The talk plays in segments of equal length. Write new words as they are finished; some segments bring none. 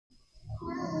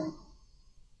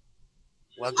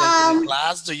Welcome to the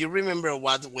class. Do you remember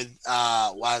what we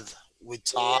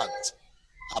talked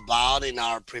about in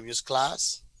our previous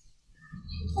class?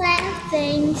 Lot of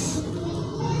things. We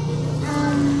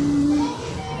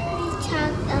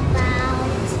talked about.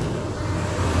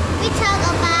 We talked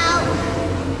about.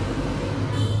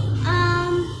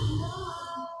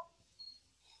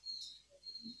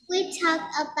 We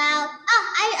talked about.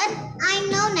 I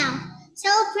know now.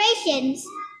 Celebrations.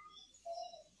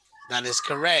 That is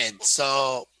correct.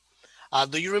 So,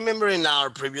 do you remember in our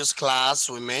previous class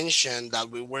we mentioned that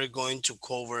we were going to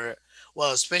cover,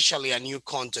 well, especially a new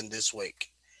content this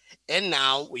week. And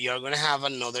now we are going to have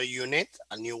another unit,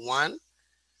 a new one.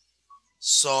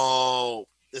 So,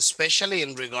 especially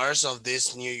in regards of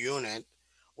this new unit,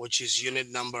 which is unit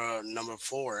number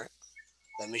 4.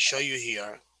 Let me show you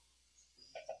here.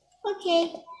 Okay.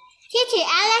 Teacher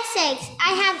Alex says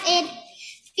I have eaten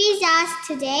pizzas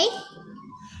today.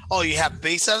 Oh, you have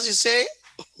pizzas, you say?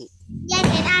 Yes,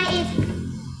 and I eat.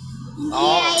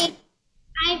 Oh, Yeah,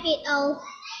 I eat all.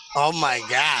 oh my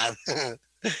God.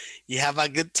 You have a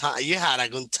good time. You had a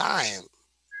good time.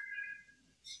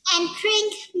 And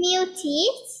drink milk tea.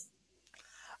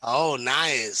 Oh,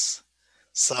 nice.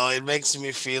 So it makes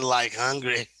me feel like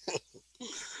hungry.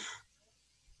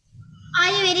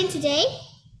 Are you eating today?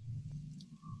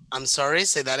 I'm sorry,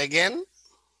 say that again.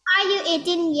 Are you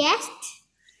eating yet?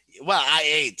 Well, I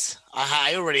ate.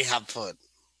 I already have food.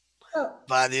 Oh,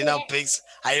 But you know, yeah. pigs.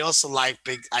 I also like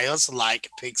pig. I also like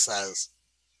pizzas.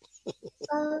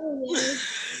 Oh, yeah.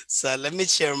 So let me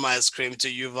share my screen to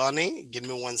you, Vonnie. Give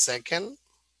me 1 second.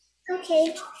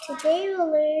 Okay, today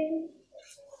we'll learn.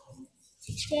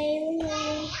 Today we'll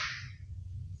learn.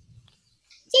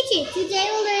 Teacher, today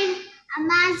we'll learn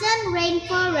Amazon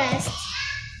rainforest.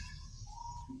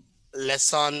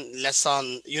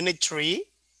 Lesson unit 3.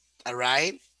 All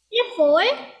right. Therefore,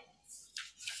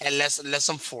 And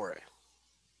lesson 4.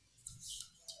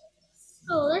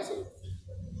 listen.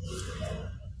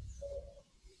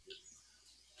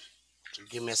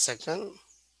 Give me a second.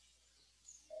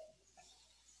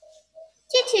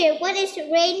 Teacher, what is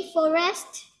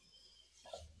rainforest?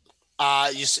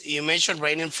 You mentioned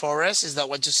rainforest. Is that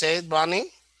what you said,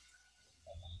 Bonnie?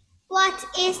 What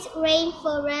is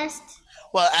rainforest?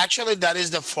 Well, actually, that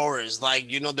is the forest. Like,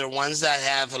 you know, the ones that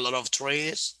have a lot of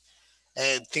trees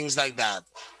and things like that.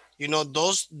 You know,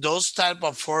 those type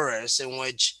of forests in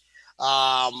which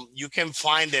you can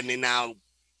find them in a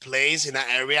place, in an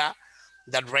area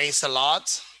that rains a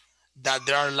lot, that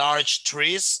there are large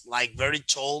trees, like very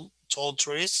tall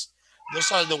trees.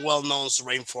 Those are the well-known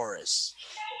rainforests.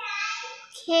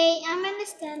 Okay, I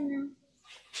understand now.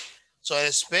 So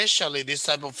especially this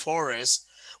type of forest,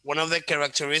 one of the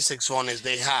characteristics one is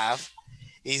they have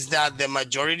is that the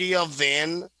majority of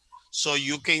them, so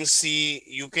you can see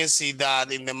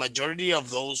that in the majority of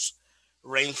those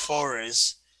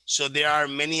rainforests, so there are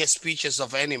many species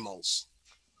of animals,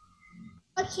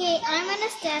 Okay, I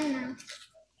understand now.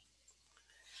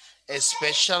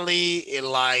 especially in,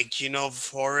 like, you know,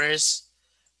 forests,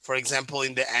 for example,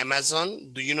 in the Amazon.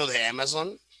 Do you know the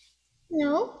Amazon?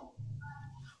 No?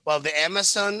 Well, the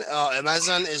Amazon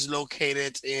is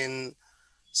located in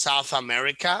South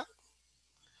America.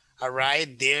 All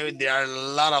right, there are a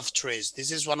lot of trees.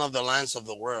 This is one of the lands of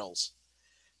the world.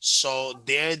 So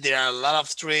there are a lot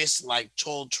of trees, like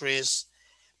tall trees,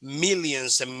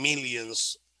 millions and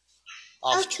millions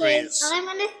of Okay, trees. I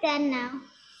understand now.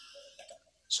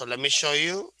 So let me show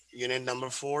you unit number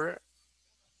 4.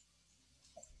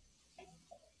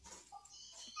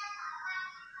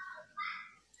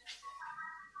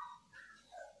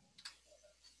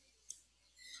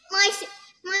 My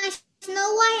my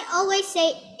Snow White always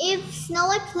say if Snow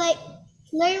White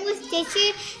learn with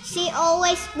teacher, she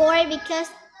always bored because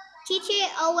teacher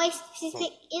always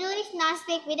speak English, not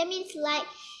speak vitamins like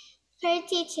her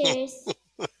teachers.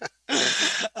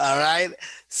 All right.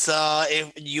 So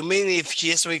if you mean if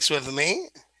she speaks with me,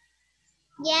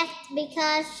 Yes,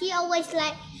 because she always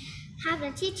like have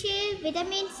a teacher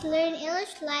vitamins learn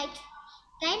English like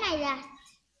cái này là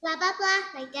blah blah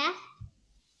blah like that,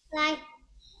 like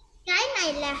cái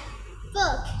này là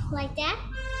book like that.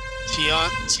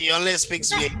 she only speaks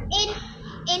But via.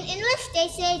 in English they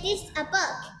say this a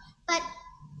book, but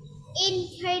in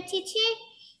her teacher,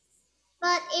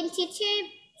 but in teacher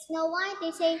Snow White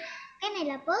they say cái này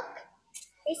là book.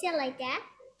 They say like that.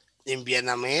 In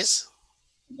Vietnamese.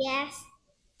 Yes.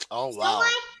 Oh Snow wow.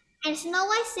 White and Snow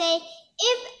White say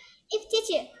if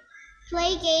teacher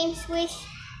play games with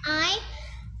I,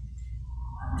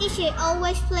 teacher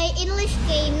always play English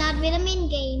game, not vitamin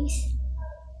games.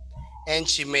 And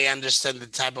she may understand the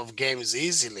type of games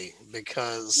easily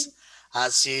because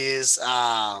she is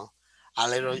a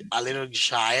little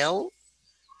child,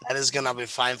 that is gonna be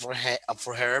fine for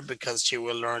her because she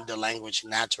will learn the language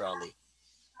naturally.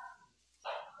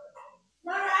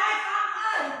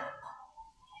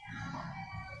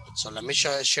 So let me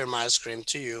share my screen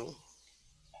to you.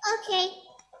 Okay.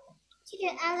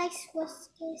 Teacher Alex was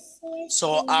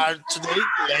So saying. our today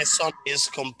lesson is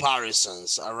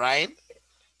comparisons. All right.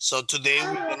 So today we're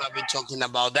Alright. gonna be talking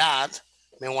about that.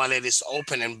 Meanwhile, it is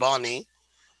Open and Bonnie,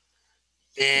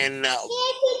 and Yeah,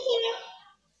 teacher.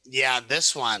 yeah,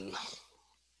 this one.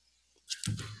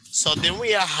 So then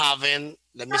we are having.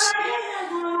 Let me see.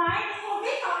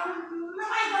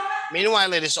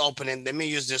 Meanwhile, it is opening. Let me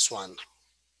use this one.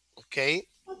 Okay.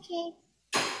 Okay.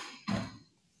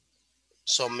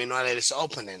 So meanwhile, it is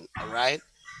opening. All right.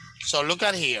 So look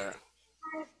at here.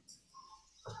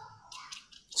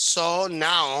 So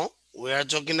now we are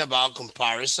talking about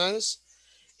comparisons,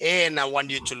 and I want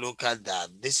you to look at that.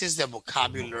 This is the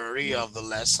vocabulary of the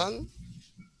lesson.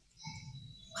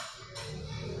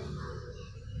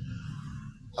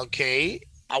 Okay.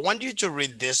 I want you to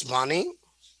read this, Bonnie.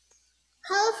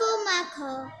 Colorful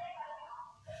Marco.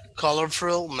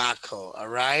 Colorful Mako. All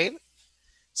right.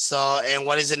 So, and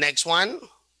what is the next one?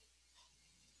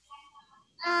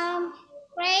 Um,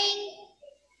 playing,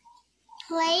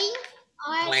 playing,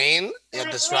 art, Plain. Yeah,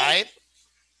 art that's great, right.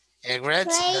 Egret.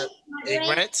 playing, The art great,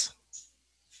 egret.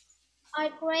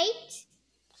 art great.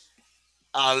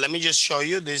 Let me just show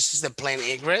you. This is the plain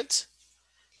egret.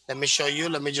 Let me show you.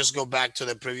 Let me just go back to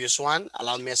the previous one.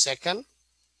 Allow me a second.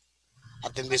 I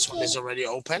think this one Okay. is already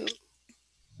open.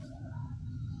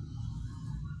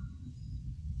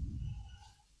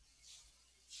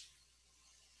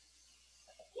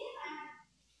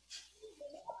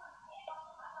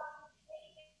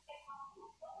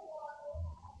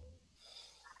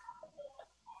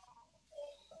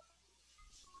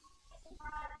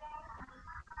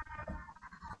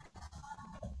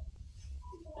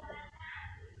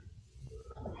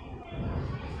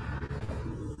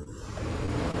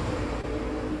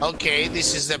 Okay,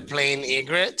 this is the plain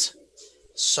egret.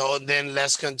 So then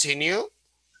let's continue.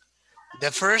 The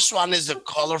first one is the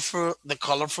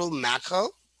colorful mako.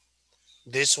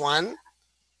 This one,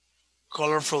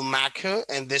 colorful mako,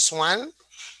 and this one,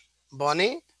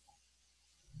 Bonnie.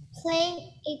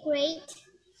 Playing a great.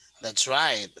 That's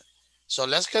right. So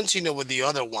let's continue with the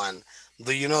other one.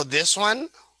 Do you know this one?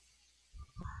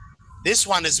 This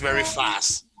one is very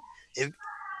fast. It,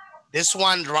 this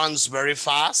one runs very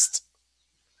fast.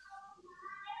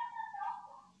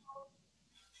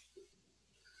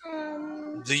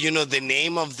 Um, Do you know the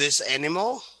name of this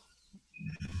animal?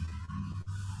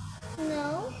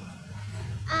 no.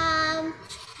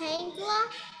 Tangla.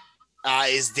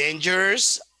 Is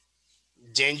dangerous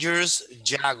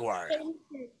jaguar.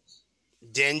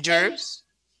 Dangerous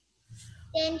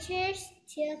Dangerous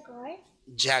Tiger.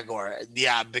 jaguar.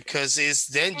 Yeah, because it's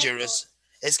dangerous.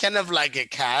 It's kind of like a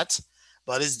cat,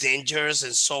 but it's dangerous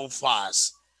and so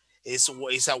fast. It's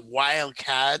a wild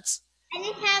cat. And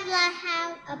it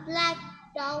have a black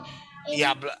dog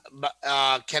Yeah,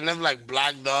 in. kind of like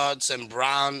black dots and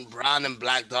brown and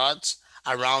black dots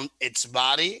around its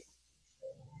body.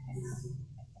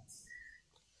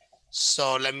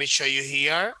 So let me show you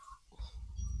here.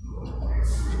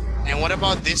 And what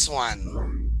about this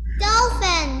one?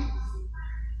 Dolphin.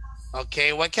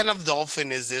 Okay, what kind of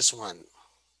dolphin is this one?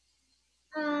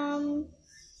 Um,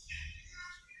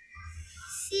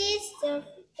 sees the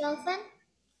dolphin.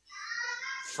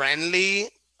 Friendly,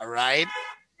 all right.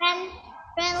 Friend,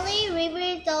 friendly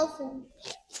river dolphin.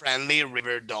 Friendly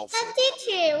river But dolphin.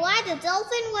 teacher, why the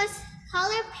dolphin was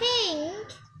color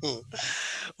pink?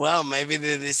 Well, maybe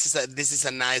this is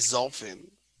a nice dolphin.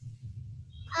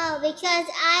 Oh, because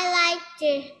I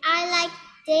like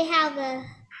they have a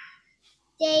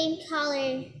same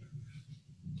color.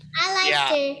 I like Yeah,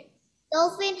 the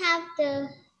dolphin have the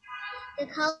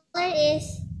color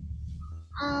is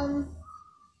um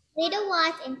little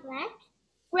white and black.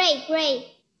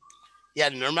 Gray. yeah.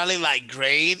 Normally like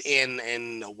gray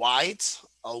and white.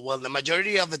 Well, the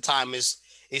majority of the time is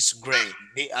gray.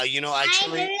 I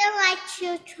Actually, really like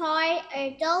to try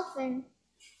a dolphin.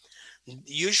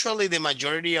 usually the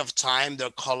majority of time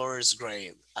the color is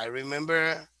gray. I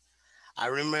remember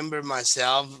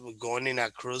myself going in a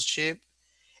cruise ship,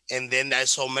 and then I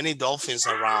saw many dolphins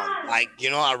around. Like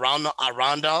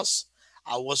around us.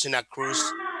 I was in a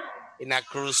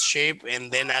cruise ship,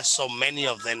 and then I saw many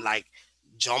of them like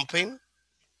jumping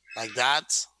like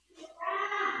that.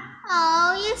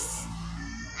 Oh yes,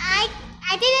 I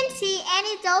I didn't see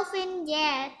any dolphin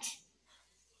yet.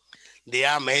 They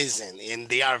are amazing and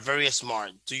they are very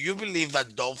smart. Do you believe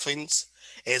that dolphins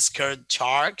scared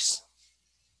sharks?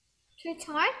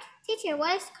 Shark? Teacher,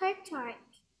 what is shark?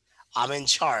 I mean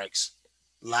sharks.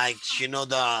 Like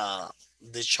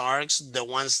the sharks, the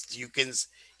ones you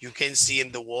can see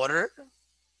in the water.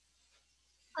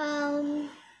 Um,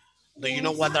 Do you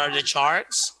know yes. what are the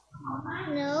sharks?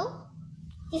 No.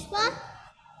 This one?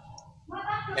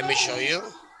 Let me show you.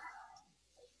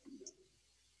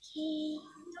 Okay.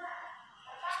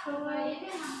 Shark.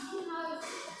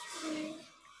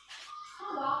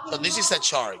 So this is a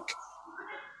shark.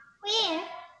 Where?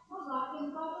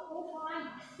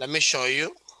 Let me show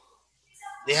you.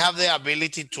 They have the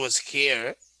ability to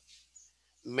scare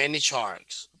many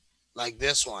sharks, like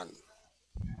this one.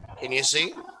 Can you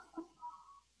see?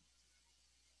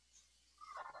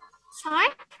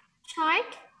 Shark? Shark?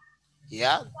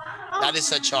 Yeah, that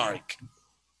is a Oh, shark.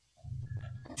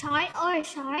 a shark or a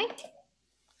shark?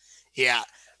 Yeah,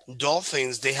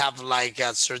 dolphins they have like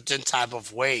a certain type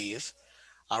of wave,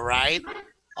 all right,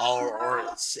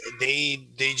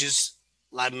 they just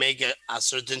like make a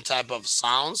certain type of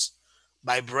sounds,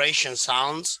 vibration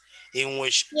sounds, in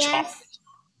which Yes,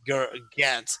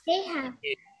 get they have.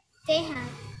 They have.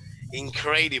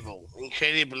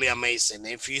 incredibly amazing.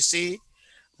 If you see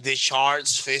the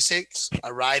charts physics,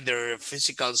 all right, their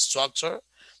physical structure,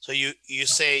 so you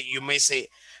may say,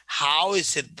 how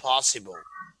is it possible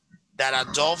that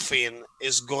a dolphin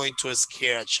is going to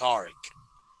scare a shark?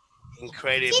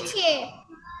 Incredibly. Teacher,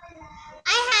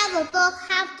 I have a book,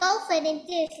 have dolphin in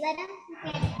this. Let them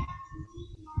get it.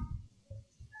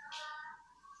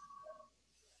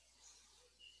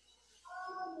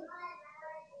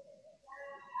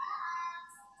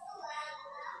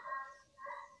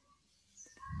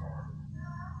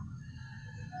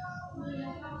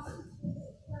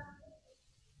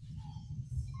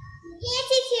 Here,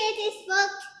 teacher, this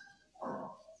book.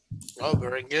 Oh,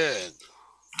 very good.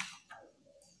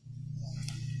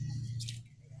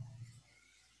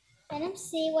 Let them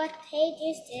see what page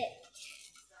is it.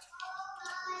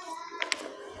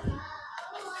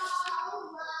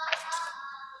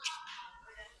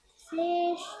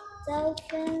 Fish,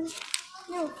 dolphin.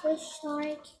 No, fish,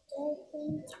 shark,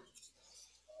 dolphin.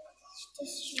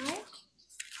 This shark.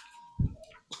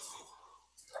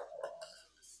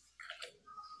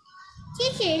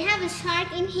 Teacher, you have a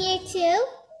shark in here too?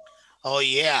 Oh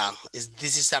yeah,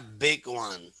 this is a big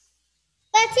one.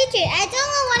 But teacher, I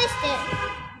don't know what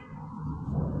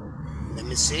is Let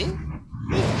me see.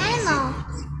 this Is it? animal.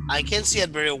 I can see it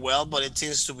very well, but it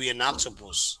seems to be an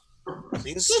octopus.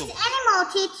 Seems This to.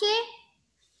 animal, teacher.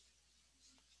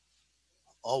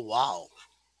 Oh wow.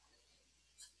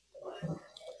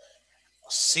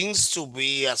 Seems to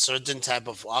be a certain type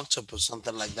of octopus,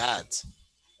 something like that.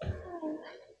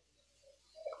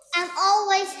 I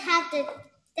always have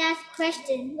that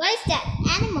question. What is that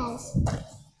animals?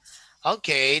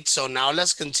 Okay, so now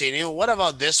let's continue. What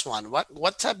about this one?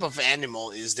 What type of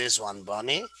animal is this one,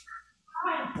 Bunny?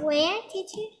 Where,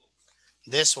 teacher?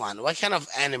 This one. What kind of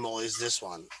animal is this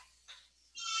one?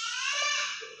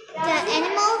 The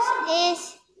animals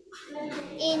is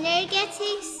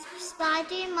energetic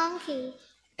spider monkey.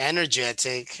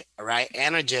 Energetic, right?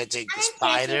 Energetic Energetic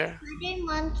spider, spider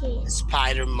monkey.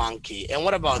 spider monkey. And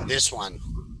what about this one?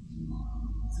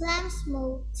 Clam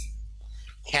smoked.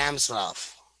 Cam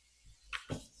sloth.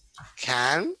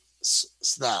 Can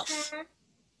sloth. Clam,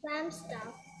 clam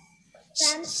stuff.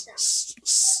 Clam stuff.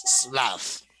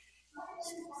 Sloth.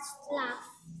 Laugh.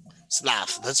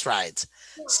 Sloth. That's right.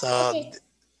 It So is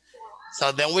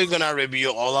so then we're gonna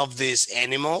review all of these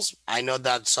animals. I know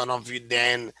that some of you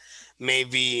then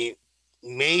maybe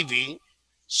maybe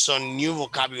some new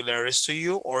vocabularies to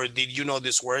you, or did you know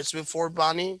these words before,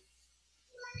 Bonnie?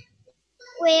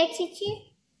 where, teacher?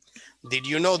 Did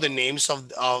you know the names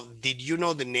did you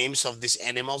know the names of these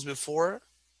animals before?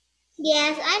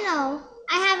 Yes, I know.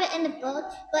 I have it in the book,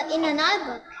 but in another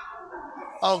book.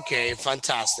 Okay,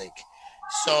 fantastic.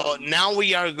 So now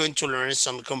we are going to learn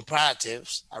some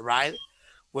comparatives, all right,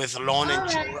 with lone and All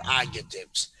true right.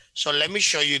 adjectives. So let me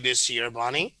show you this here,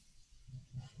 Bonnie.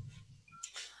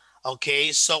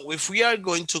 Okay, so if we are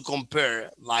going to compare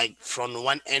like from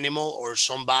one animal or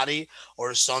somebody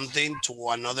or something to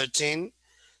another thing,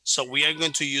 so we are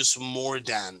going to use more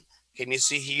than. Can you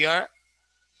see here?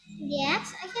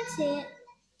 Yes, I can see it.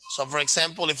 So for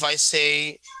example, if I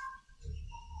say,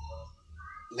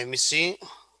 let me see,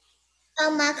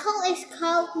 A macaw is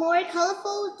more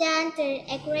colorful than the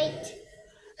egret.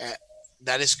 uh,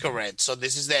 that is correct. So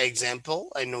this is the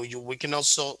example. I know you. We can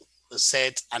also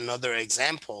set another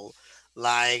example,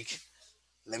 like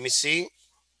let me see.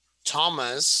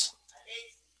 Thomas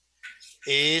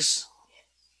is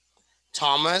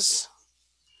Thomas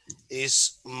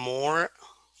is more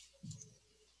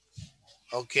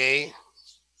Okay,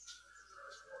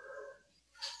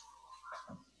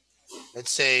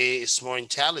 let's say it's more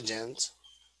intelligent.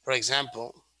 For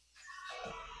example,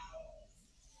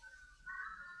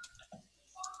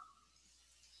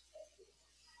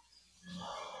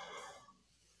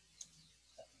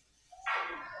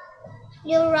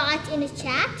 You write in the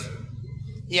chat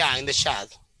yeah, in the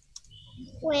chat,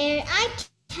 where I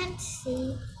can't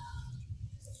see.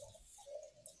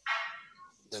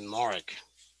 Denmark.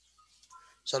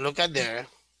 So look at there.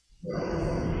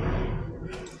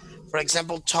 For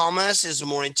example, Thomas is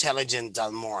more intelligent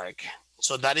than Mark.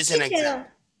 So that is an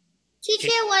example. Teacher.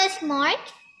 Teacher, what is Mark?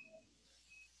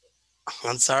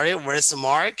 I'm sorry, where's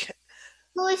Mark?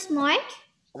 Who is Mark?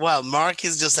 Well, Mark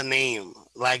is just a name,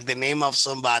 like the name of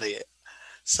somebody.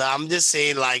 So I'm just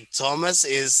saying, like, Thomas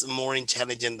is more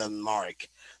intelligent than Mark.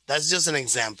 That's just an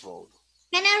example.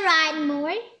 Can I write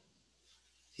more?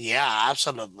 Yeah,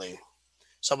 absolutely.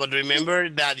 So, but remember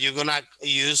that you're gonna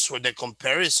use for the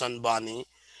comparison, Bunny,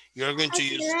 you're going to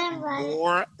Okay, use let me write it.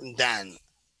 more than.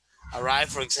 All right.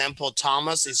 For example,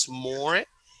 Thomas is more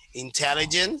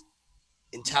intelligent,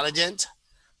 intelligent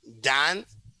than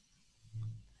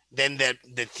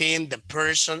the thing, the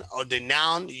person, or the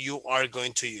noun you are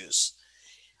going to use.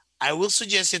 I will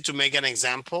suggest you to make an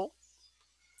example,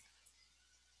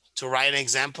 to write an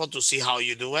example to see how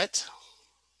you do it.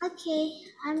 Okay,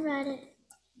 I'm ready.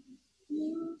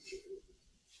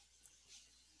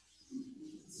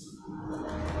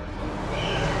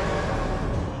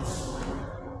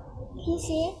 You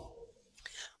see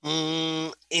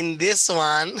it? In this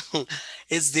one,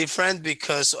 it's different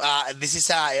because this is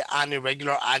an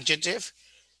irregular adjective.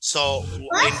 So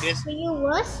What? For you,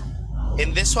 what?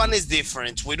 in this one is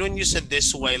different. We don't use it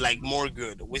this way, like more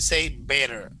good. We say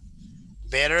better,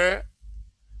 better,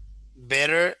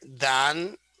 better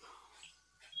than.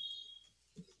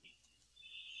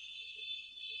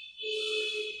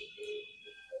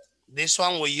 This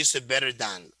one we use it better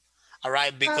than. All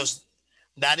right, Um, because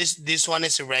that is this one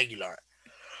is irregular.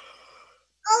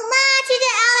 oh my,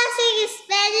 teacher Alex is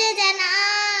better than I.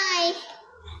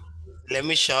 Let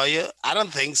me show you. I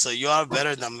don't think so. You are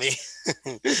better than me.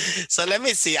 So let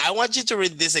me see. I want you to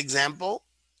read this example.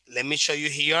 Let me show you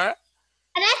here.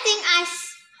 And I think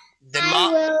The I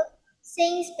mo- will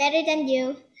sing better than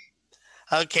you.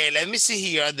 okay, let me see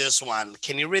here this one.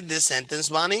 Can you read this sentence,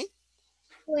 Bonnie?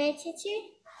 Wait, teacher.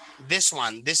 This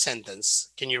one, this sentence.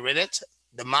 Can you read it?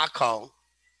 The Mako.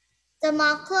 The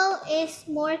Marco is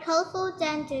more colorful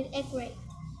than the egg.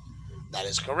 That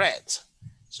is correct.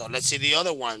 So let's see the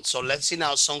other one. So let's see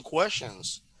now some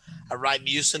questions. All right,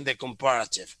 using the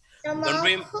comparative. The Don't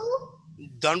rem- Marco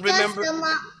don't does remember. the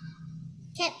Mar-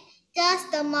 can,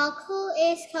 does the Marco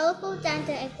is colorful than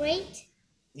the egg?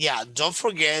 Yeah, don't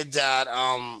forget that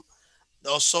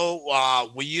also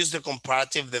we use the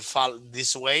comparative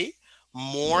this way.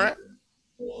 More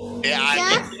the Does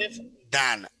adjective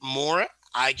than, more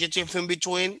adjective in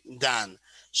between than.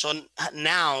 So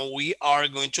now we are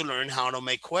going to learn how to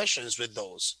make questions with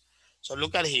those. So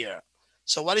look at here.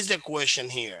 So what is the question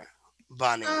here,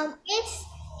 Bunny?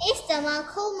 is the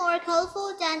Marco more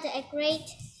colorful than the egg?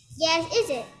 Yes, is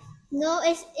it? No,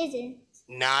 it isn't.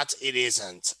 Not it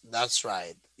isn't. That's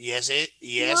right. Yes it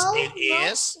No, no.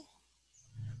 is.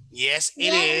 Yes it Yes,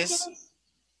 it is. is.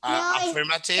 No, it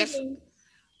Affirmative. isn't.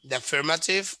 The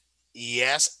affirmative.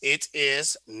 Yes it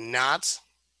is. Not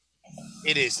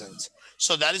it isn't.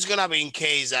 So that is gonna be in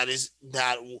case that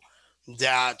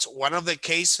one of the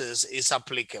cases is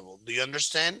applicable. Do you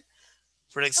understand?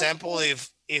 For example, Okay.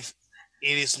 if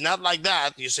it is not like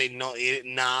that, you say no, it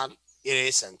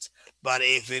isn't. But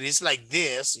if it is like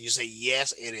this, you say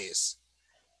yes, it is.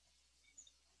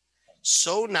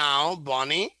 So now,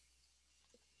 Bonnie,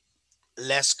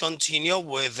 let's continue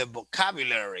with the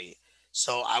vocabulary.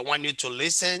 So I want you to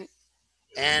listen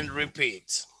and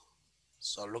repeat.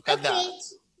 So look at Okay. that.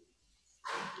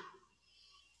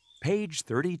 Page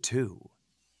 32,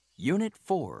 Unit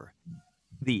 4,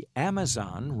 The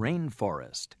Amazon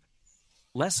Rainforest.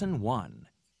 Lesson 1,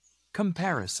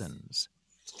 Comparisons.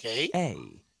 Okay.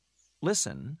 A.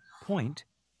 Listen, point,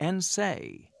 and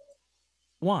say.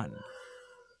 1,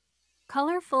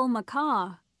 Colorful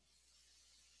macaw,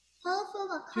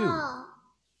 Colorful 2, macaw.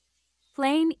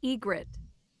 plain egret,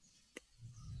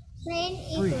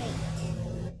 Plain 3,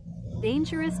 egret.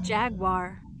 dangerous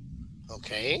jaguar,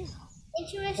 Okay.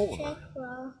 Interest 4,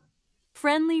 jaguar.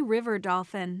 friendly river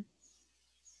dolphin,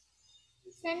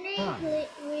 Friendly 5,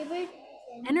 river.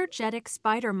 energetic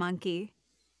spider monkey,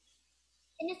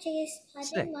 Energy spider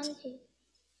 6, monkey.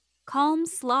 calm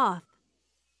sloth,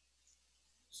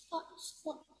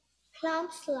 Clown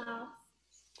sloth.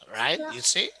 All right. Clown. You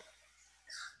see?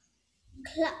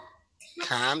 Cla-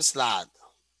 Clam slot.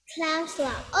 clam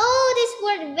slab. Oh, this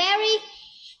word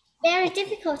very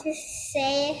difficult to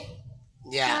say.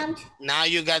 Yeah. Um, Now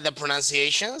you got the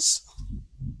pronunciations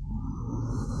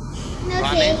okay.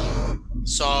 running.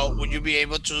 So would you be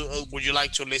able to? Would you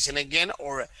like to listen again,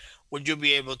 or would you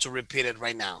be able to repeat it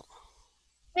right now?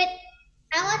 Wait,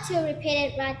 I want to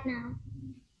repeat it right now.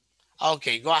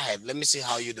 Okay, go ahead. Let me see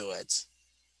how you do it.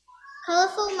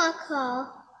 Colorful macaw,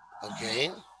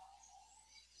 Okay.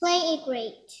 playing it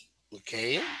great.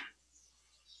 Okay.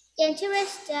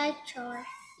 Dangerous dinosaur.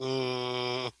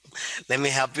 Mm, let me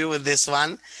help you with this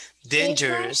one. This one,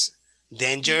 Dangerous.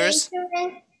 Dangerous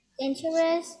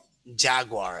dangerous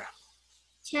jaguar.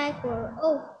 jaguar.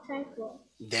 Oh, jaguar.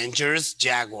 Dangerous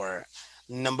jaguar.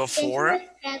 Number four.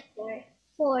 Dangerous jaguar.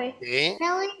 4. Okay.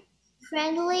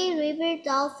 Friendly river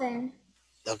dolphin.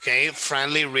 Okay.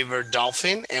 Friendly river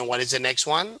dolphin. And what is the next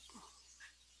one?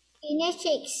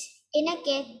 Energetic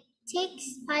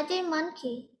spider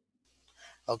monkey.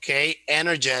 Okay.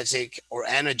 Energetic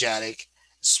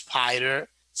spider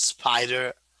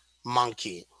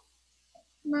monkey.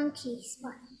 Monkey.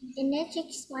 Energetic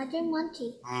spider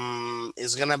monkey.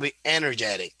 It's gonna be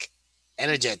energetic.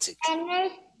 Energetic.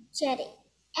 Energetic.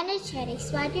 Energetic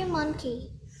spider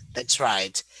monkey. That's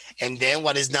right. And then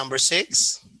what is number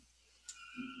six?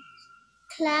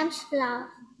 Clam slab.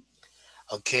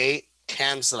 Okay,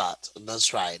 cam slot.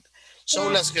 That's right. So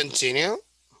Clam, let's continue.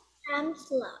 clam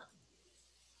slab.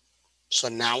 So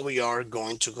now we are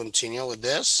going to continue with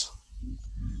this.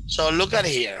 So look at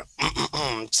here.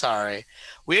 Sorry.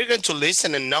 We're going to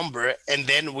listen a number and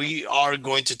then we are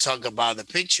going to talk about the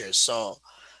pictures. So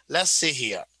let's see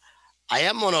here. I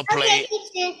am gonna Okay, play.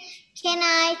 teacher. Can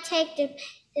I take the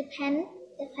pen,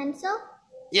 the pencil?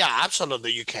 Yeah,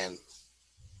 absolutely you can.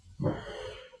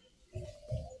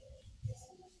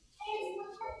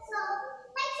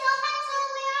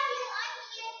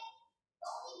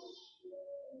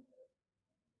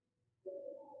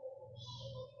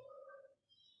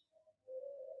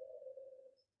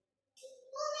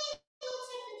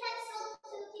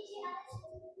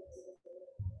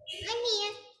 I'm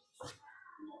here.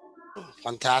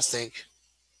 Fantastic.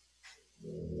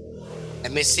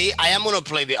 Let me see. I am gonna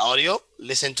play the audio.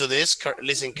 Listen to this.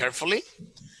 Listen carefully.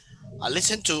 I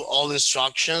listen to all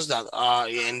instructions that are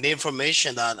and the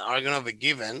information that are gonna be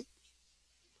given.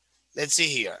 Let's see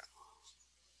here.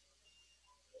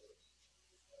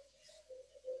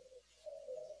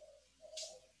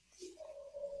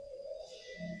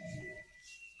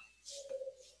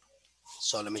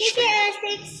 So let me show Teacher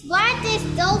you. asks why this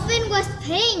dolphin was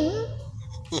pink.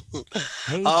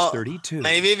 Page Oh, 32.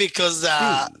 maybe because B.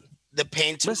 the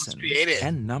paint was Listen created.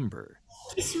 and number.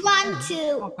 Just want Then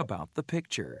to. talk about the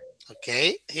picture.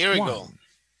 Okay, here we go.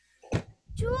 1.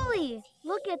 Julie,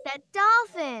 look at that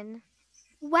dolphin.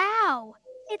 Wow,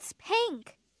 it's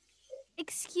pink.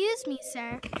 Excuse me,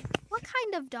 sir. What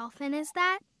kind of dolphin is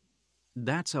that?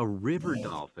 That's a river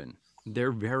dolphin.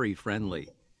 They're very friendly.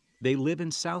 They live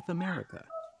in South America.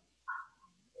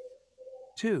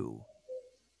 2.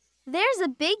 There's a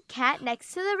big cat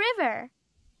next to the river.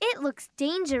 It looks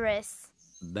dangerous.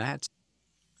 That's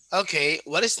Okay,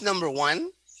 what is number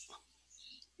one?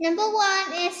 Number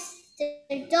 1 is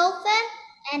the dolphin,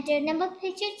 and the number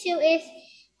picture 2 is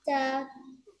the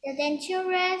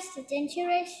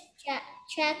dangerous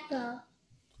jackal.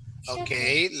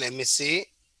 Okay, let me see.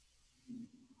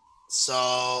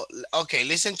 So, okay,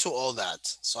 listen to all that.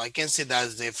 So I can see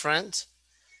that's different.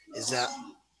 Is that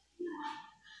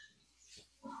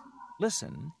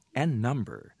listen and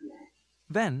number.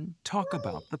 Then talk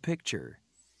about the picture.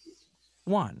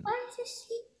 1. What is this?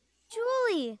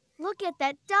 Julie, look at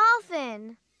that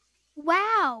dolphin.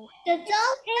 Wow, The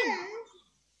dolphin.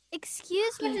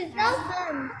 Excuse What's me, a sir.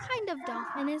 dolphin? What kind of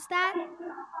dolphin is that?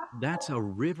 That's a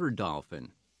river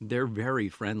dolphin. They're very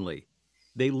friendly.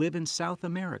 They live in South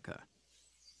America.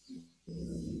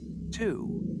 2.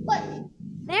 What?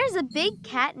 There's a big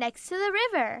cat next to the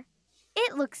river.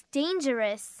 It looks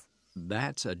dangerous.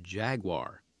 That's a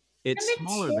jaguar. It's Number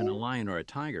smaller than a 2. lion or a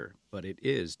tiger, but it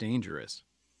is dangerous.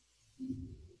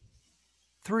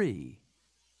 3.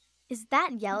 Is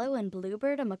that yellow and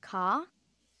bluebird a macaw?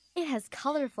 It has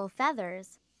colorful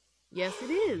feathers. Yes, it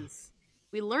is.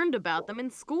 We learned about them in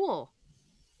school.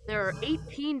 There are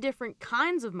 18 different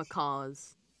kinds of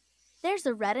macaws. There's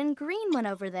a red and green one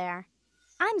over there.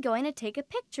 I'm going to take a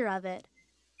picture of it.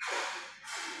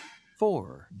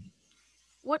 4.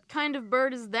 What kind of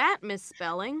bird is that, Miss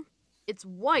Spelling? It's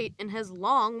white and has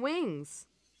long wings.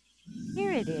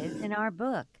 Here it is in our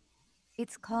book.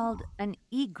 It's called an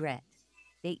egret.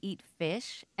 They eat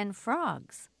fish and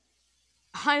frogs.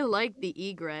 I like the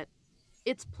egret.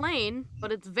 It's plain,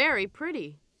 but it's very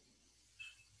pretty.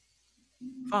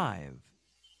 5,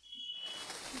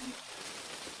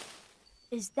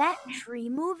 Is that tree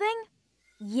moving?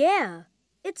 Yeah,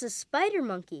 it's a spider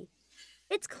monkey.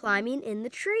 It's climbing in the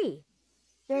tree.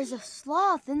 There's a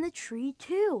sloth in the tree,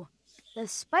 too. The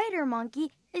spider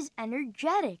monkey is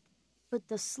energetic, but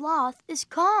the sloth is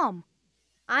calm.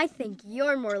 I think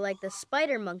you're more like the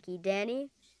spider monkey, Danny.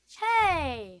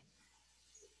 Hey!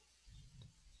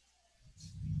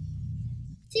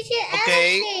 Teacher Alex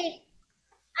Okay, said,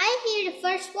 I hear the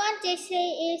first one they say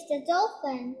is the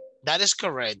dolphin. that is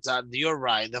correct. You're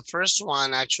right. The first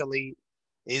one actually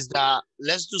is the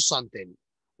let's do something.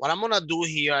 What I'm gonna do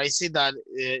here, I see that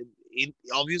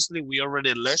obviously we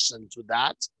already listened to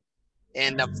that,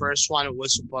 and the first one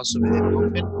was supposed to be the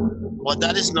dolphin, but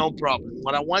that is no problem.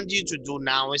 What I want you to do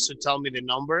now is to tell me the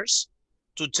numbers,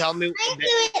 to tell me I the, do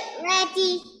it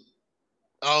ready.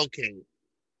 okay.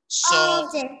 So All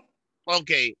of them.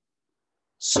 okay.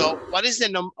 So what is the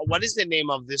what is the name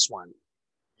of this one?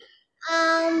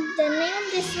 The name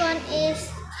of this one is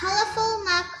Colorful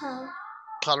Mako.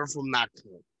 Colorful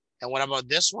mackerel. And what about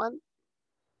this one?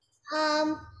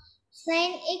 Um,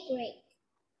 Plain egg.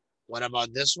 What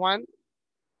about this one?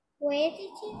 Where did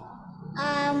you?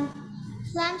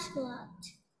 Plum spot.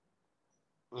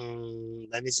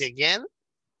 Let me see again.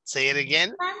 Say it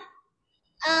again.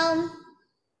 Um,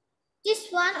 this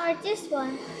one or this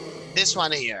one? This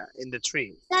one here in the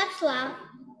tree. Sunflower.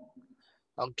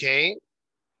 Okay.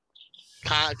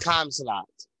 Calm slot.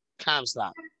 Calm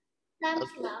slot.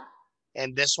 Sunflower.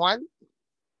 And this one?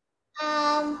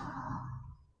 Um,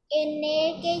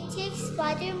 Energetic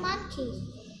spider monkey.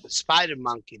 Spider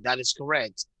monkey. That is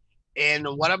correct. And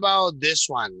what about this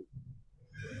one?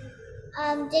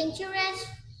 Dangerous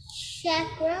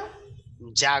squirrel.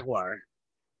 Jaguar.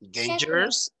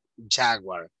 Dangerous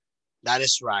jaguar. That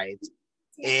is right.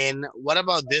 And what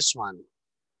about this one?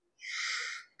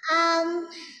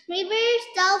 River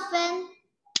dolphin.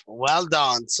 Well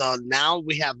done. So now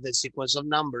we have the sequence of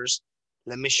numbers.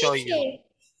 Let me show you.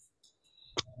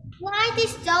 Why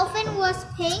this dolphin was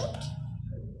pink?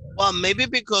 Well, maybe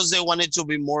because they wanted to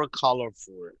be more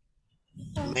colorful.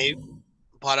 Maybe,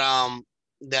 but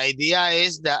the idea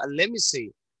is that let me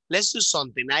see. Let's do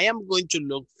something. I am going to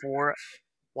look for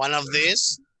one of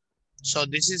these. So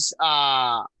this is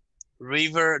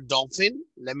river dolphin.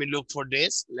 Let me look for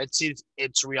this. Let's see if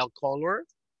it's real color.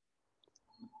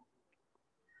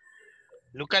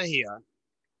 Look at here.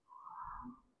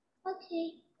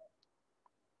 Okay.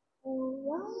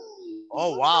 Wow.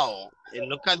 Oh wow. And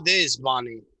look at this,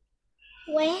 Bonnie.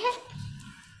 Where?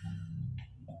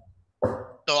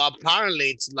 So apparently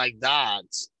it's like that.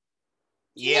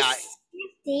 Yeah,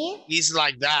 it's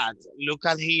like that. Look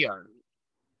at here.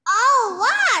 Oh,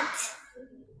 what?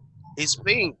 It's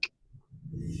pink.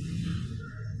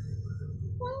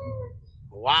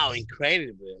 Wow,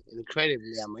 incredibly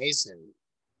amazing.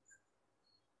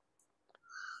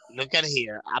 Look at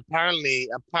here. Apparently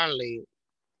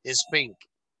it's pink.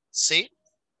 See?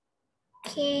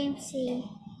 Can't see.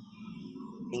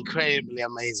 Incredibly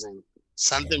amazing.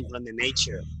 Something from the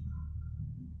nature.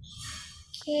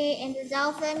 Okay, and the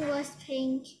dolphin was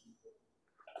pink.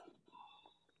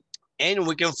 And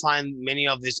we can find many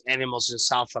of these animals in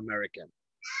South America.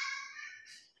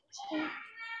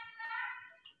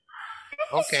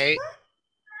 Okay.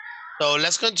 So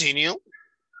let's continue.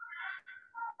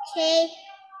 Okay.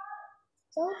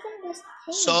 Dolphin was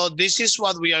pink. So this is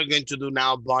what we are going to do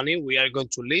now, Bonnie. We are going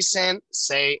to listen,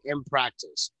 say, and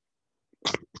practice.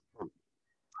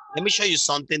 Let me show you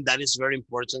something that is very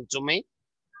important to me.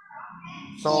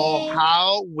 So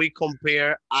how we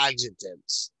compare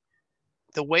adjectives.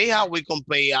 The way how we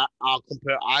compare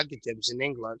adjectives in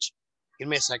English. Give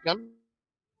me a second.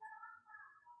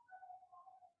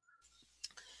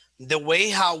 The way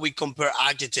how we compare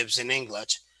adjectives in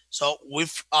English. So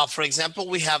with, for example,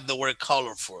 we have the word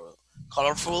colorful.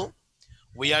 Colorful.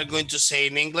 We are going to say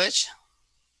in English.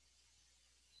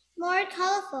 More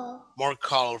colorful. More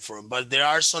colorful. But there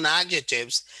are some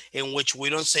adjectives in which we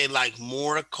don't say like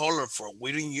more colorful.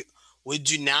 We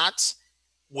do not,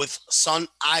 with some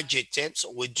adjectives,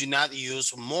 we do not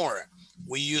use more.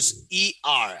 We use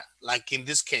ER, like in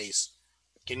this case.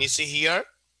 Can you see here?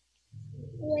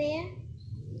 Where?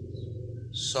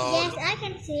 So yes, I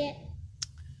can see it.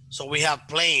 So we have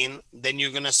plain, then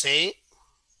you're gonna say?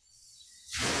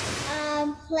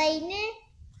 Plainer.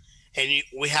 And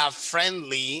we have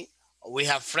friendly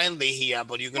here,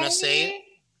 but you're gonna say?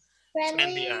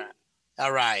 Friendlier.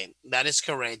 All right, that is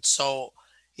correct. So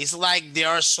it's like there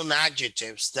are some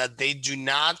adjectives that they do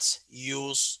not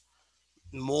use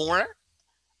more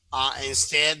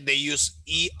Instead, they use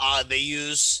er. They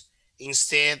use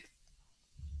instead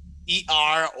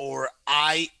er or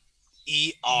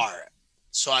ier.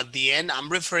 So at the end, I'm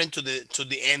referring to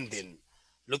the ending.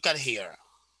 Look at here.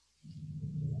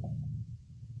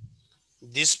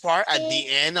 This part at the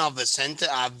end of the sentence,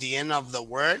 at the end of the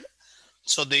word.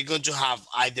 So they're going to have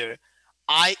either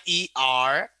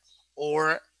IER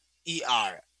or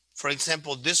ER. For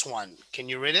example, this one, can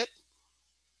you read it?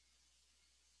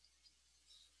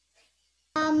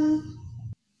 Um,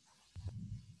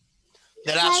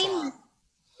 The last one.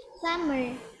 climb,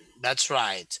 climber. That's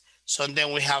right. So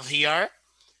then we have here.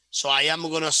 So I am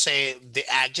going to say the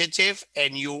adjective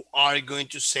and you are going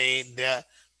to say the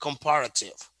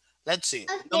comparative. Let's see.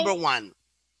 Number Okay. one.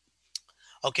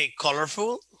 Okay,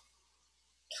 colorful.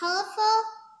 Colorful,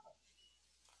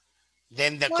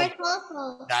 Then more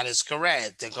colorful. that is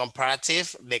correct. The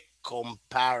comparative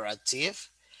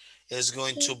is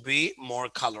going to be more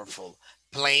colorful.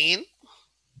 Plain,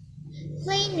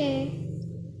 Plainer,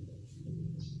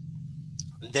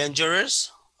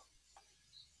 dangerous,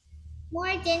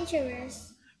 more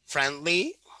dangerous.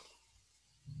 friendly,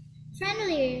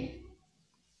 Friendlier,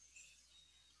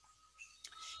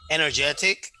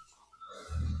 energetic,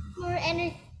 more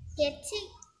energetic.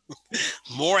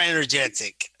 more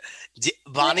energetic.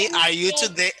 More Bonnie, are you energetic.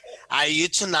 today? Are you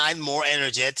tonight more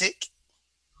energetic?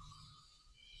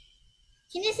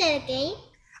 Can you say it again?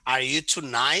 Are you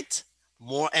tonight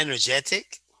more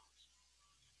energetic?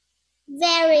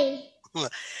 Very, I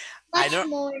much don't.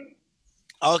 more.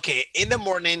 Okay, in the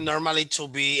morning, normally to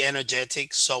be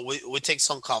energetic, so we take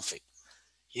some coffee.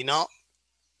 You know,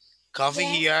 coffee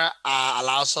Yes. here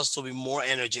allows us to be more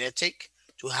energetic,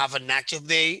 to have an active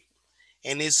day,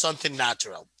 and it's something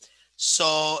natural.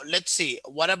 So let's see.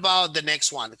 What about the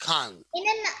next one? Con.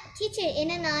 Teacher, in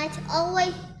the night,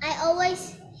 I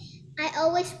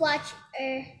always watch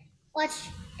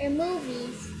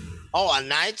movies. Oh, at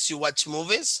nights you watch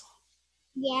movies?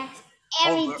 Yes,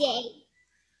 Oh, every day.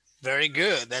 very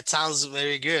good. That sounds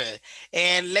very good.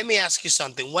 And let me ask you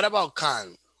something. What about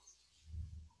con?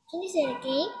 Can you say it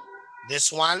again?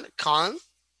 This one, con,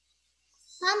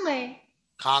 Summer.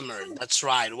 calmer. That's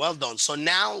right. Well done. So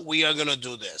now we are gonna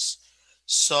do this.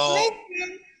 So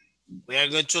Listen. we are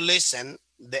going to listen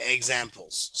the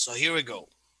examples. So here we go.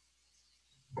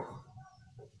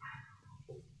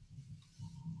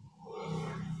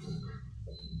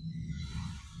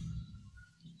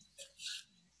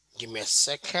 Give me a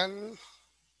second.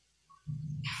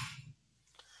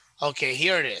 Okay,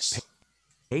 here it is.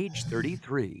 Page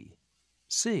 33.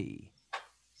 See,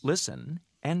 listen,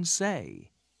 and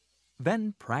say.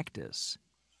 Then practice.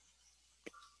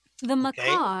 The Okay.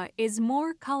 macaw is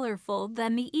more colorful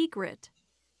than the egret.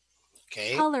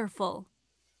 Okay. Colorful.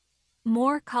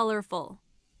 More colorful.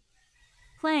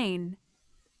 Plain.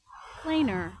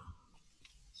 Plainer.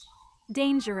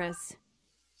 Dangerous.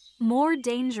 More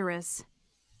dangerous.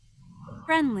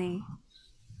 Friendly.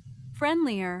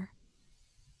 Friendlier.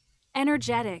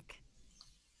 Energetic.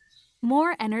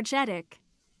 More energetic.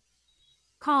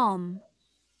 Calm.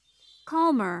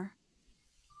 Calmer.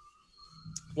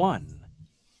 1,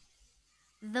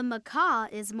 The macaw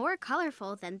is more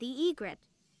colorful than the egret.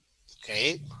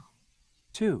 Okay.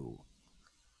 2,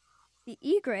 The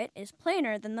egret is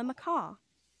plainer than the macaw.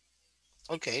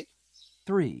 Okay.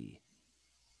 3,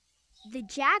 The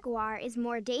jaguar is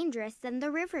more dangerous than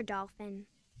the river dolphin.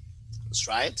 That's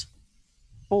right.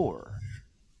 4,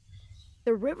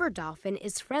 The river dolphin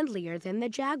is friendlier than the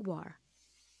jaguar.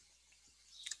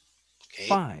 Okay.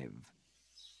 5,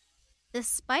 The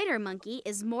spider monkey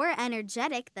is more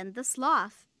energetic than the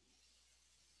sloth.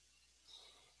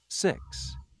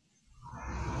 6,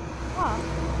 Sloth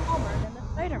is calmer than the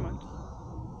spider monkey.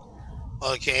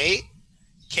 Okay.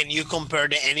 Can you compare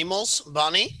the animals,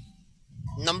 Bonnie?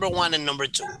 Number one and number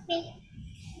two. Okay.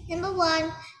 Number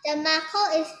one, the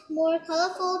macaw is more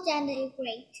colorful than the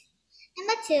egret.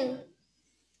 Number two,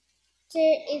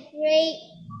 the egret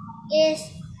is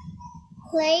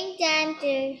plain than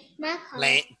the macaw.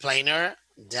 Plainer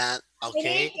than.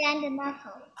 Okay. Plainer than the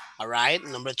macaw. All right.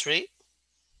 Number three.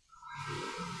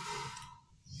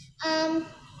 The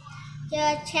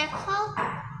jackal,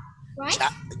 right?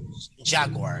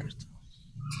 Jaguar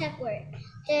Jaguar.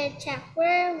 The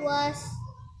jaguar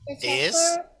is.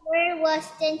 was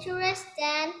dangerous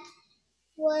than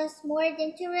was more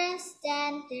dangerous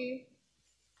than the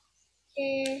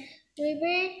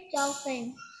river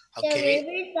dolphin. The Okay.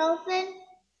 river dolphin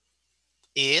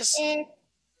Is.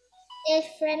 is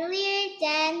friendlier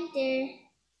than the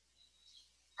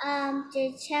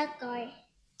jaguar.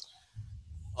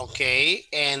 Okay.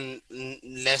 And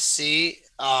let's see.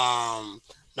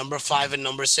 Number five and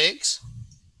number six.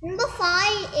 Number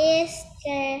five is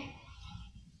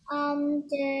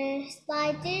the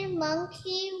spider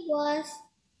monkey was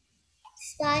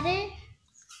spider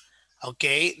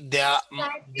Okay,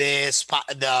 spider the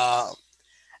the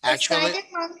actually, spider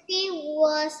monkey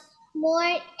was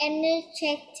more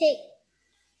energetic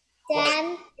well,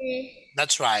 than the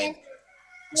that's right. than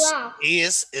the sloth.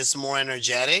 Is more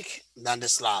energetic than the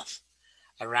sloth.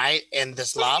 All right, and the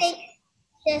Number sloth, six,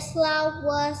 the sloth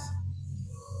was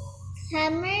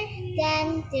tamer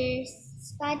than the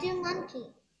spider monkey.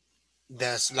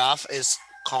 is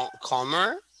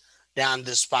calmer than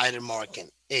the spider monkey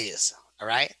is. All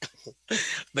right,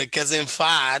 because in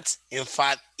fact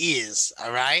is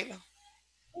all right.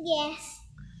 Yes.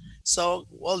 So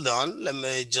well done. Let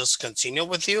me just continue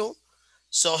with you.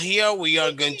 So here we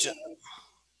are going to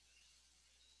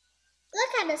Look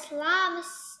at the sloth.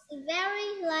 It's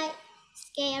very like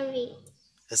scary.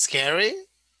 scary.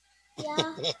 Yeah.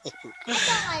 I don't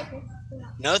like the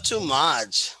sloth. Not too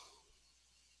much.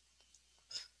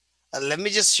 Let me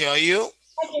just show you.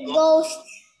 Like a ghost.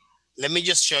 Let me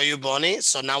just show you, Bonnie.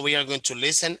 So now we are going to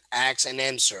listen, ask, and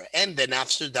answer. And then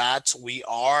after that, we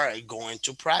are going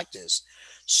to practice.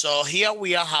 So here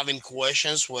we are having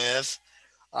questions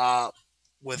uh,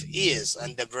 with is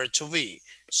and the verb to be.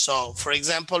 So for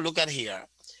example, look at here.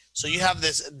 So you have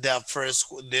this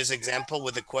example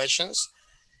with the questions.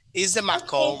 Is the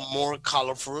macaw Okay. more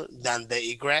colorful than the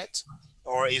egret?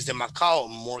 Or is the macaw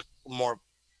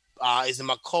is the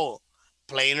macaw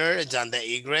plainer than the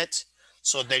egret?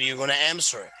 So then you're gonna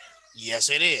answer, yes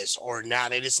it is, or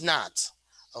not it is not.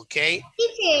 Okay.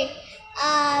 Teacher,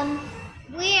 um,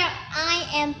 where I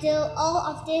am do all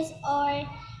of this or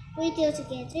we do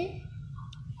together?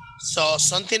 So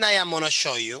something I am gonna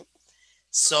show you.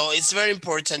 So it's very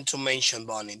important to mention,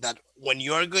 Bonnie, that when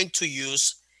you are going to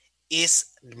use is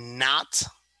not,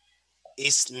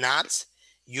 is not,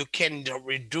 you can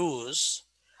reduce,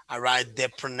 all right, the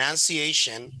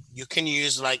pronunciation. You can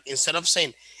use like instead of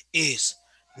saying is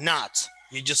not,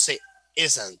 you just say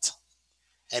isn't,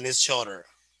 and it's shorter.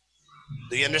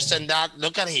 Do you understand that?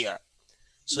 Look at here.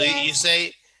 So you Yes.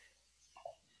 say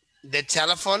the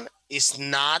telephone is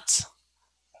not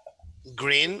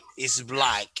green, is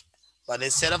black. But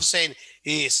instead of saying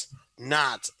is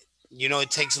not,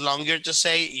 it takes longer to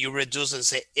say, you reduce and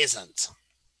say isn't.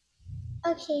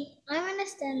 Okay, I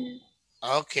understand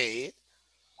now. Okay. Let's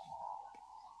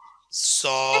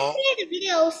So play the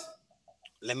videos.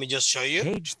 let me just show you.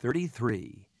 Page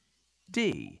 33.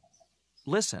 D.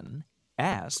 Listen,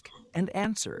 ask, and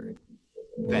answer.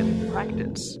 Then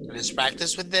practice. Let's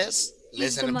practice with this. Is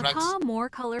Listen the and practice. macaw more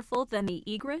colorful than the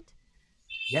egret?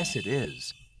 Yes, it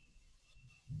is.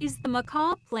 Is the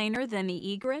macaw plainer than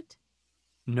the egret?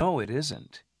 No, it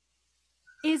isn't.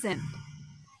 Isn't.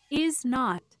 Is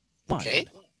not. 1, Okay.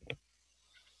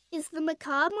 Is the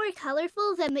macaw more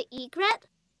colorful than the egret?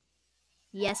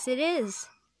 Yes, it is.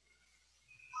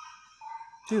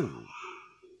 2,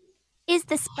 Is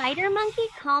the spider monkey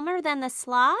calmer than the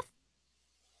sloth?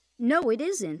 No, it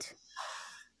isn't.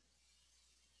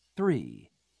 3,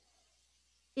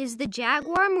 Is the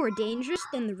jaguar more dangerous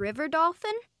than the river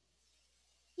dolphin?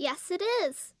 Yes, it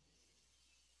is.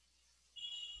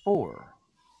 4,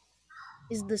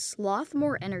 Is the sloth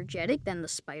more energetic than the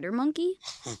spider monkey?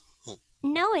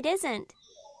 No, it isn't.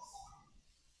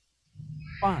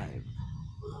 5,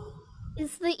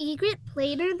 Is the egret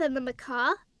plainer than the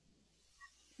macaw?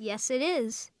 Yes, it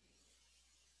is.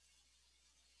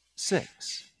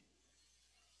 6,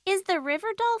 Is the river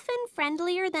dolphin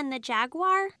friendlier than the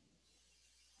jaguar?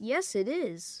 Yes, it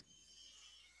is.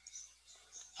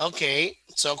 Okay.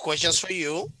 So questions for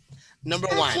you. Number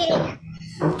one, Okay.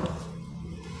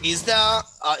 is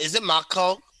the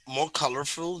macaw more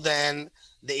colorful than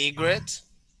the egret?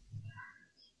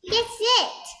 That's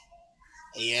it.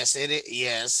 Yes, it is.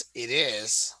 Yes, it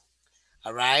is.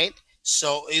 All right.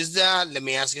 So let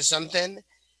me ask you something.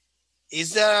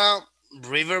 Is the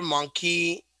river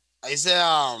monkey, is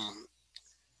the,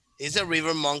 is the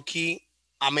river monkey,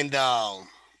 I mean the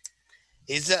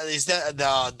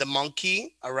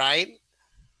monkey, all right,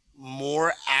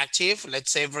 more active,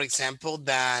 let's say for example,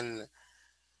 than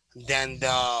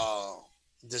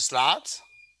the sloth,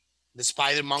 the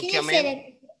spider Can monkey, I you say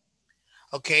mean.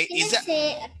 that? Okay, Can you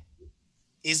say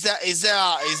is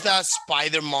the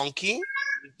spider monkey,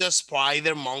 is the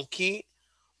spider monkey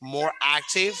more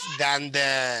active than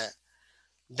the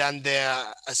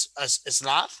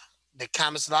sloth, the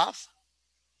cam sloth?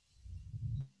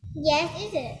 yes,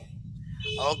 is it?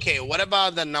 Okay, what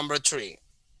about the number three?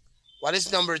 What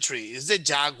is number three? Is the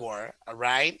jaguar, all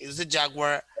right? Is the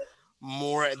jaguar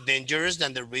more dangerous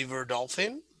than the river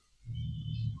dolphin?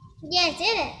 Yes, is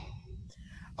it?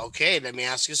 Okay, let me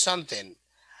ask you something.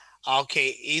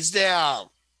 Okay,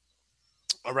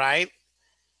 all right?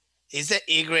 Is the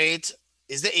egret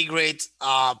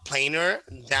plainer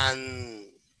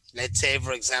than, let's say,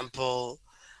 for example,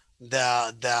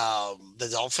 the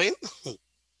dolphin? Okay,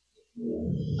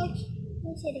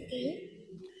 what's it again?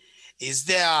 Is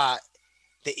the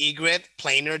egret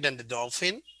plainer than the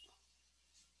dolphin?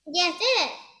 Yes, it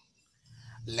is.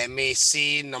 Let me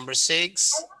see number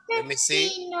six. Let me Let's see.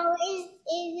 see. No, it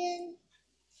isn't.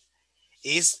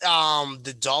 Is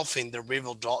the dolphin, the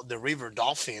river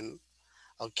dolphin,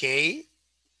 okay,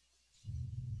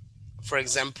 for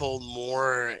example,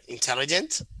 more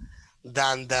intelligent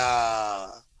than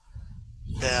the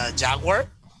jaguar?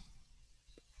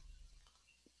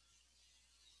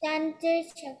 Thunder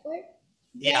shepherd.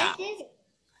 Yeah. Yes, it is.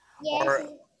 Yes, Or it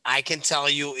is. I can tell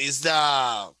you, is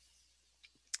the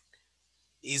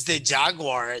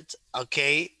jaguar,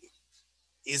 okay,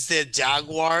 is the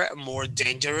jaguar more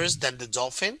dangerous than the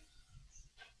dolphin?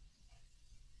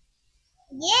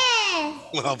 Yes,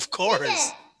 Of it is.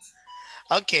 course.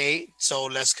 Okay, so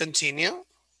let's continue.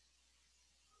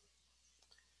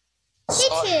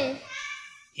 So Teacher,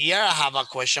 here I have a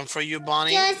question for you,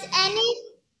 Bonnie. does any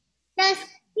does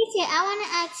teacher? I want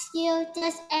to ask you.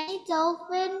 Does any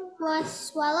dolphin was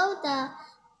swallow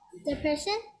the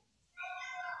person?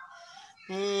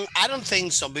 I don't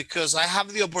think so because I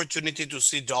have the opportunity to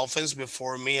see dolphins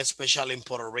before me, especially in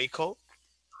Puerto Rico.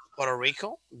 Puerto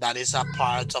Rico, that is a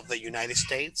part of the United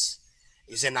States.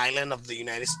 It's an island of the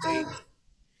United States,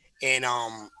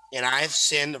 Oh, and I've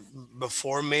seen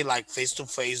before me like face to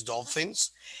face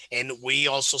dolphins, and we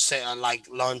also say like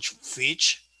lunch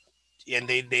fish, and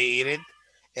they eat it,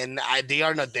 and they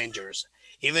are not dangerous.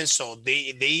 Even so,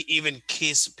 they even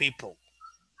kiss people.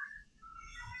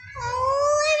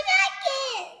 oh, I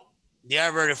like it. They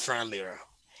are very friendlier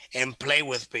and play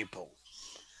with people.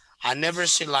 I never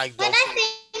see like But I dolphin.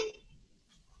 think,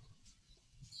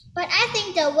 but I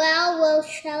think the whale will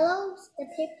swallow the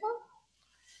people.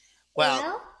 The Well,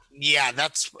 whale. yeah,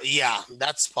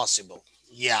 that's possible.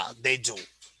 Yeah, they do.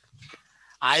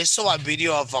 I saw a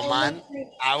video of a It man. looks like.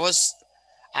 I was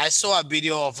I saw a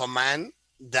video of a man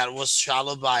that was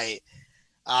swallowed by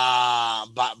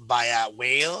a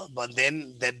whale, but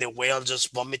then the whale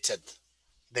just vomited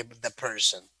the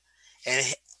person, and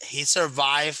he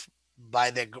survived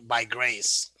by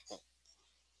grace.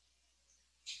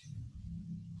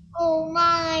 Oh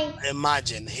my.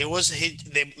 Imagine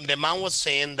the man was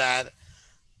saying that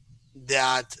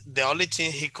the only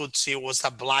thing he could see was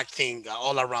a black thing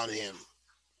all around him.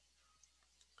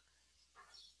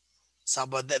 So,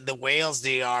 but the whales,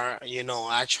 they are,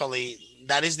 actually,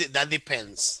 that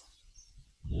depends.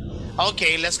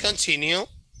 Okay, let's continue.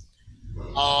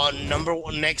 Number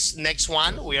one, next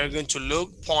one, we are going to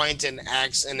look, point, and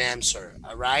ask and answer.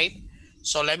 All right.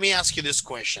 So let me ask you this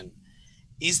question: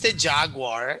 Is the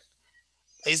jaguar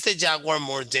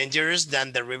more dangerous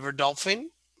than the river dolphin?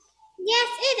 Yes,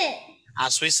 it is.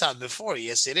 As we said before,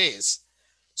 yes, it is.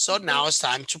 So now it's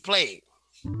time to play.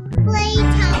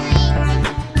 Playtime.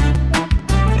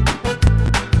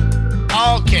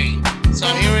 Okay, so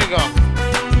here we go.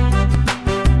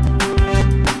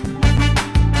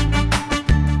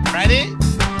 Ready?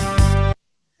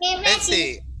 Get Let's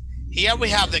ready. see. Here we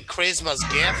have the Christmas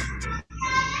gift.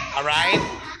 All right.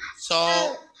 So,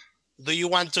 Oh, do you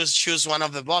want to choose one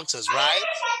of the boxes, right?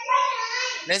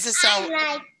 Let's I start.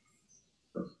 like.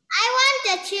 I want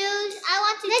to choose. I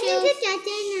want to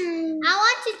choose. I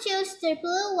want to choose the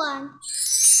blue one.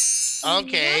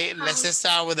 Okay, let's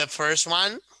start with the first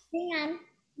one. Hang on.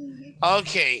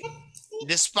 Okay,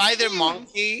 the spider Hang on.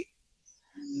 monkey.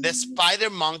 The spider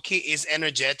monkey is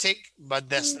energetic, but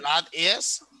the sloth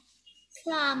is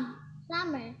Plum.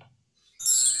 Plumber.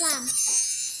 Plum.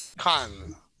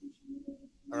 calm.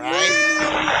 All right.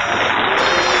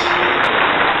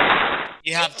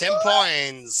 You have 10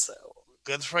 points.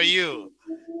 Good for you.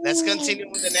 Let's continue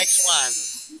with the next one.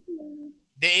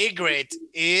 The egret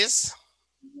is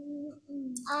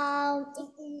Um,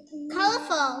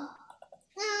 colorful.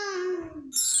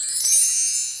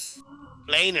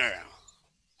 plainer.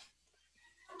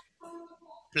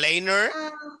 Plainer. Uh,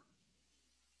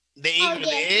 The oh egret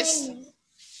yes, is. plainer.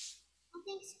 I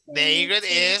think it's The egret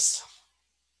plainer too. is.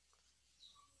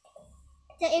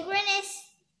 The egret is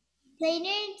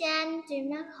plainer than the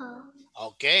knuckle.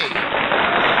 Okay. 20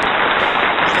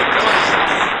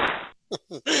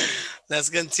 points. Let's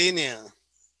continue.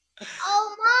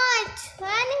 Oh my,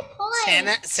 20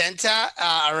 points. Santa,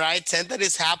 all right, Santa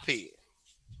is happy.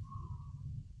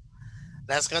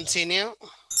 Let's continue.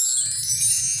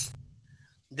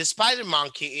 The spider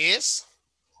monkey is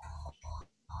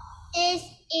Is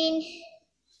in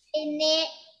Energetic.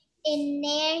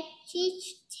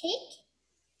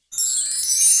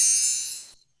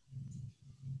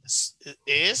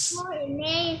 Is More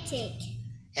energetic.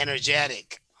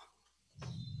 energetic.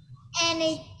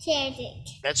 Energetic.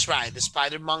 That's right. The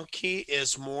spider monkey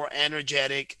is more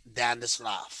energetic than the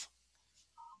sloth.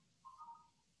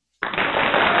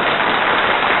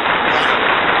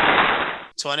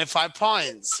 25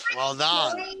 points. Well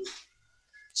done.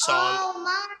 So Oh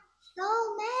my,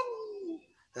 so many.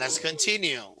 let's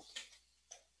continue.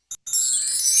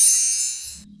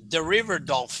 The river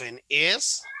dolphin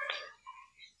is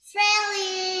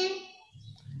Friendly.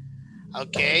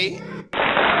 okay.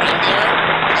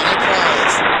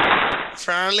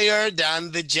 Friendlier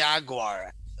than the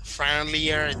jaguar.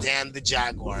 Friendlier than the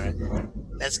jaguar.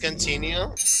 Let's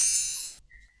continue.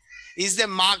 Is the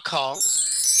mako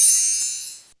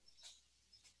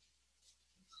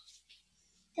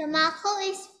The mako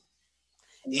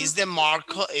is the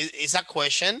marco is a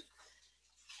question?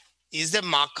 Is the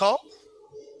mako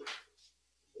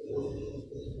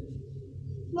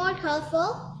more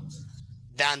colorful.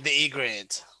 than the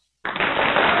egret?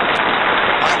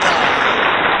 Well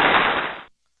done.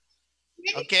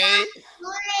 Okay.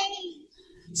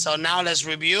 So now let's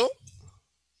review.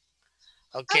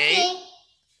 Okay. Okay.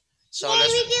 So Yay,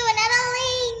 let's we do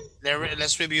another link.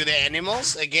 let's review the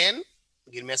animals again.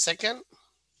 Give me a second.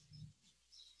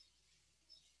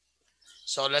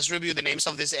 So let's review the names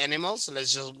of these animals.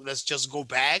 Let's just go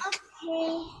back.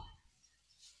 Okay.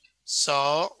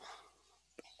 So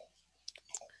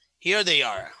here they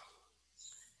are.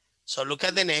 So look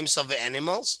at the names of the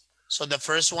animals. So the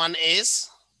first one is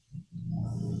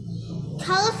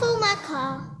Colorful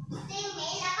macaw.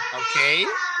 okay.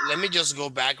 Let me just go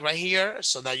back right here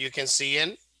so that you can see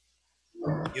it.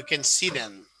 You can see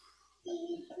them.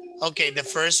 Okay, the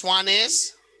first one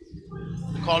is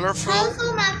colorful.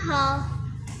 Colorful macaw.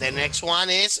 The next one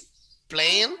is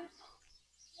plain.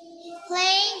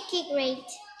 Plain egret.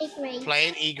 Egret.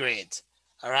 Plain egret.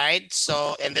 All right.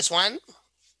 So and this one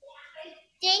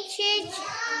Danger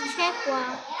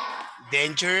jaguar.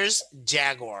 dangerous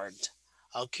jaguar.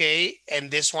 Okay, and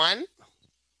this one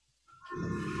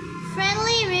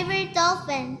Friendly river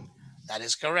dolphin. that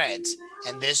is correct.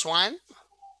 And this one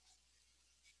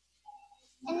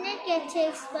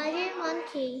Energetic spider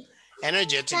monkey.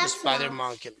 energetic That's spider all.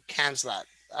 monkey. Cancel that.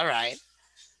 All right.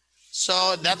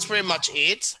 So that's pretty much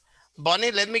it.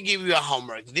 Bonnie, let me give you a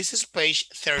homework. This is page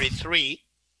 33.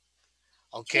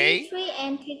 Okay. 33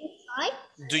 and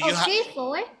 35. Do you have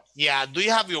 34. yeah, do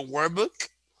you have your workbook?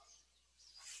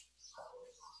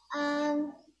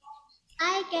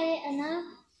 I get it enough.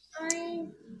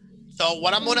 So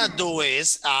what I'm gonna do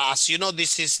is, as you know,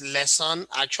 this is lesson,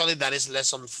 actually that is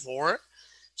lesson 4.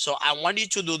 So I want you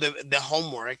to do the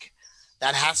homework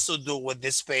that has to do with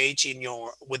this page in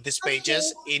your, with these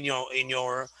pages in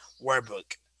your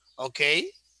workbook. Okay?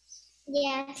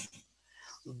 Yes.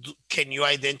 Can you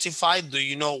identify, do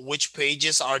you know which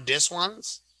pages are these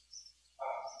ones?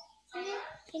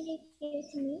 Can you give it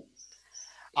to me?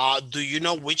 Do you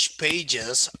know which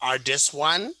pages are this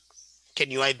one? Can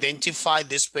you identify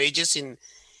these pages in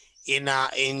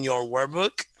your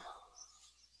workbook?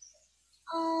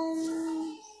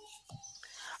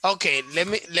 Okay,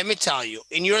 let me tell you.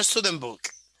 In your student book,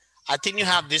 I think you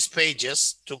have these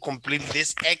pages to complete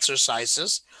these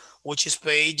exercises, which is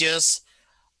pages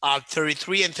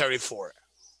 33 and 34.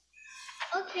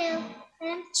 Okay.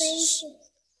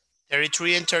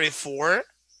 33 and 34.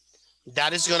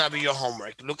 That is gonna be your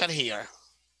homework. Look at here.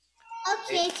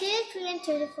 Okay, 33 and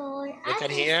 34. Look at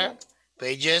here.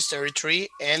 Pages 33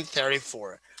 and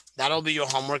 34. That'll be your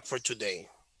homework for today.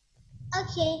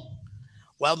 Okay.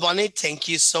 Well, Bonnie, thank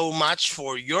you so much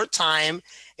for your time,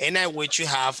 and I wish you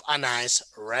have a nice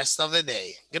rest of the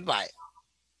day. Goodbye.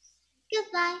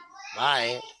 Goodbye.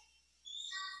 Bye.